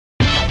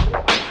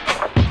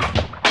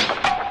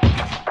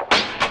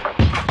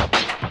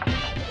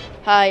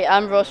Hi,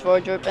 I'm Ross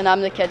Wardrop and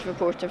I'm the kids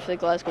reporter for the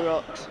Glasgow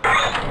Rocks.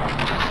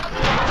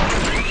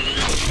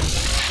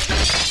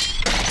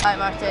 Hi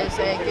Martez,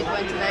 good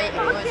win tonight.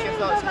 What's your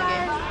thoughts on the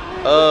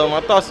game?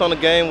 My thoughts on the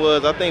game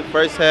was I think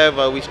first half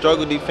we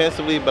struggled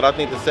defensively, but I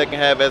think the second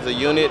half as a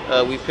unit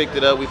we picked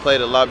it up. We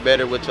played a lot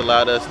better, which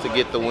allowed us to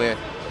get the win.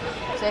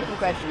 Second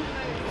question.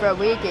 For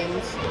away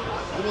games,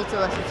 you need to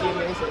listen to your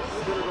music.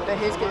 But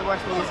who's got the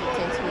worst music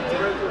taste on the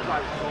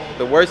team?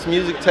 The worst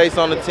music taste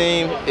on the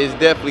team is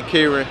definitely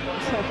Kieran.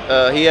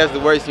 He has the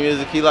worst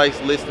music. He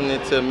likes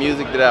listening to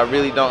music that I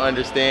really don't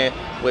understand,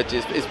 which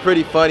is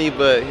pretty funny,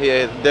 but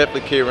yeah,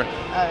 definitely Kieran.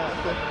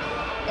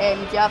 Okay.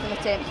 Do you have an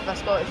attempt of a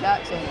Scottish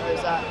accent, or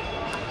is that?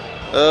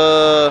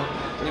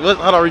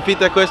 Hold on, repeat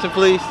that question,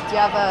 please. Do you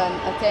have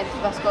an attempt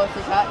of a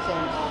Scottish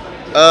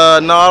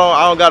accent? No,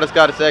 I don't got a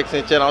Scottish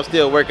accent yet. I'm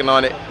still working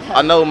on it.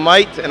 I know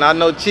might and I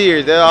know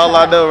cheers. That's all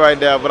I know right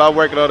now, but I'm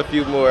working on a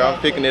few more. I'm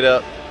picking it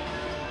up.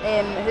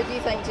 Who do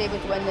you think is able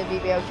to win the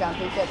BBL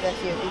Championship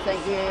this year? Do you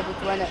think you're able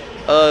to win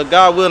it?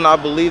 God willing, I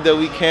believe that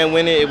we can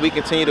win it if we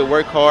continue to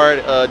work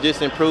hard,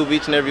 just improve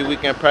each and every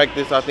week in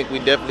practice. I think we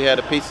definitely have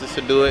the pieces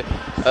to do it.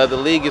 The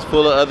league is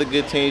full of other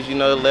good teams, you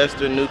know,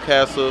 Leicester,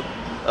 Newcastle,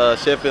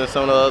 Sheffield, and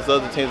some of those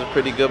other teams are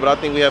pretty good, but I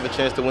think we have a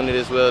chance to win it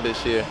as well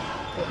this year.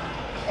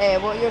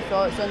 What are your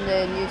thoughts on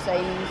the new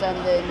signings and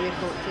the new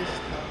coaches?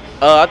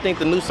 I think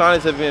the new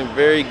signings have been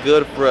very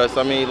good for us.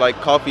 I mean, like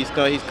Kofi's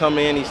he's come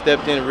in, he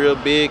stepped in real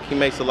big. He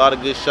makes a lot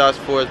of good shots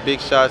for us, big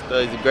shots.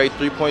 He's a great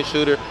three-point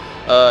shooter.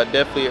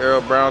 Definitely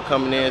Earl Brown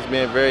coming in has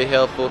been very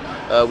helpful.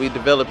 We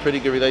developed a pretty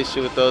good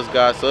relationship with those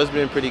guys, so it's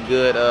been pretty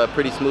good,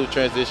 pretty smooth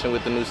transition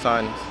with the new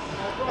signings.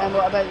 And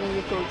what about the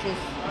new coaches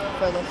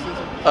for this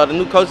season? The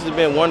new coaches have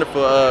been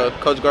wonderful.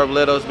 Coach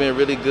Garbaletto's been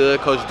really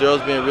good. Coach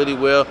Gerald's been really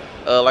well.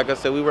 Like I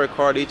said, we work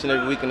hard each and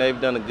every week, and they've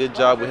done a good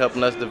job with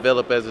helping us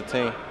develop as a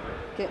team.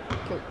 Okay,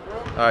 cool.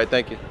 All right,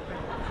 thank you.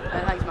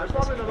 Thanks, Martez.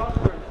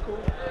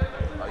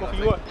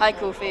 Hi,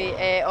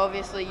 Kofi.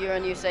 Obviously, you're a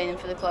new signing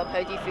for the club.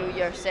 How do you feel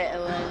you're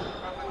settling in?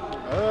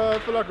 I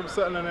feel like I'm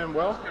settling in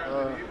well.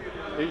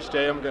 Each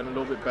day I'm getting a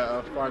little bit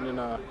better, finding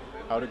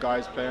how the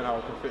guys playing, how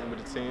I can fit in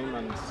with the team,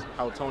 and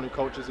how Tony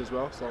coaches as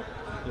well. So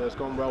yeah, it's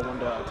going well one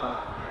day at a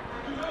time.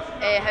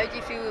 How do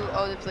you feel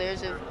all the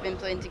players have been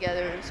playing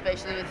together,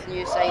 especially with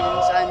new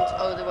signings and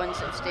all the ones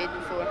that have stayed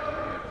before?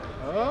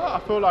 I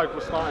feel like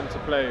we're starting to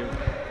play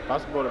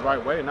basketball the right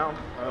way now.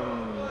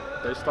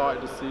 They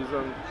started the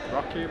season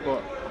rocky,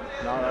 but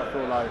now I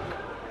feel like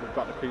we've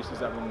got the pieces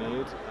that we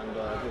need, and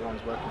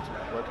everyone's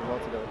working well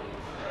together.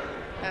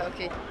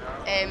 Okay.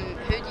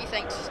 Who do you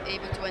think's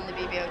able to win the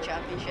BBL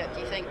Championship? Do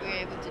you think we're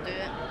able to do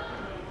it?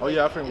 Oh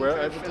yeah, I think we're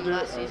able to do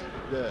it.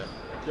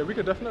 Yeah, we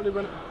could definitely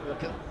win it. Yeah.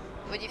 Cool.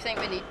 What do you think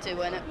we need to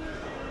win it?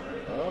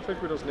 I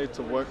think we just need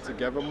to work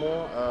together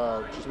more,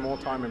 just more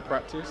time in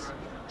practice,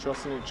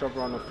 trusting each other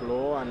on the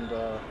floor, and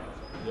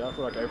yeah, I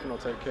feel like everything will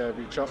take care of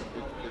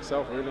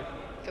itself really.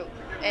 Cool.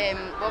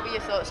 What were your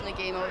thoughts on the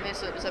game?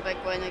 Obviously it was a big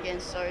win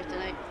against Surrey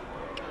tonight.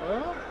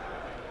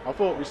 I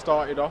thought we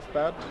started off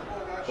bad,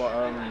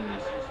 but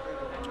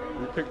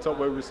we picked up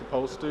where we were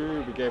supposed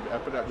to. We gave the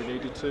effort that we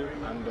needed to,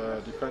 and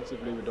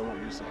defensively we done what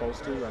we were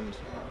supposed to, and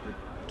we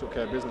took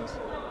care of business.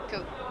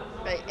 Cool.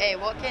 Right.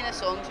 What kind of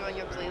songs are on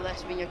your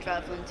playlist when you're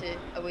travelling to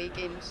away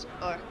games?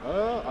 Or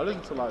I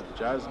listen to like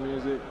jazz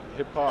music,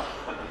 hip hop.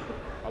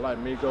 I like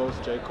Migos,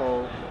 J.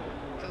 Cole,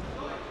 cool.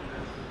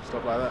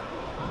 Stuff like that.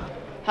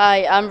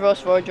 Hi, I'm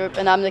Ross Wardrop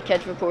and I'm the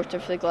kids reporter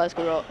for the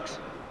Glasgow Rocks.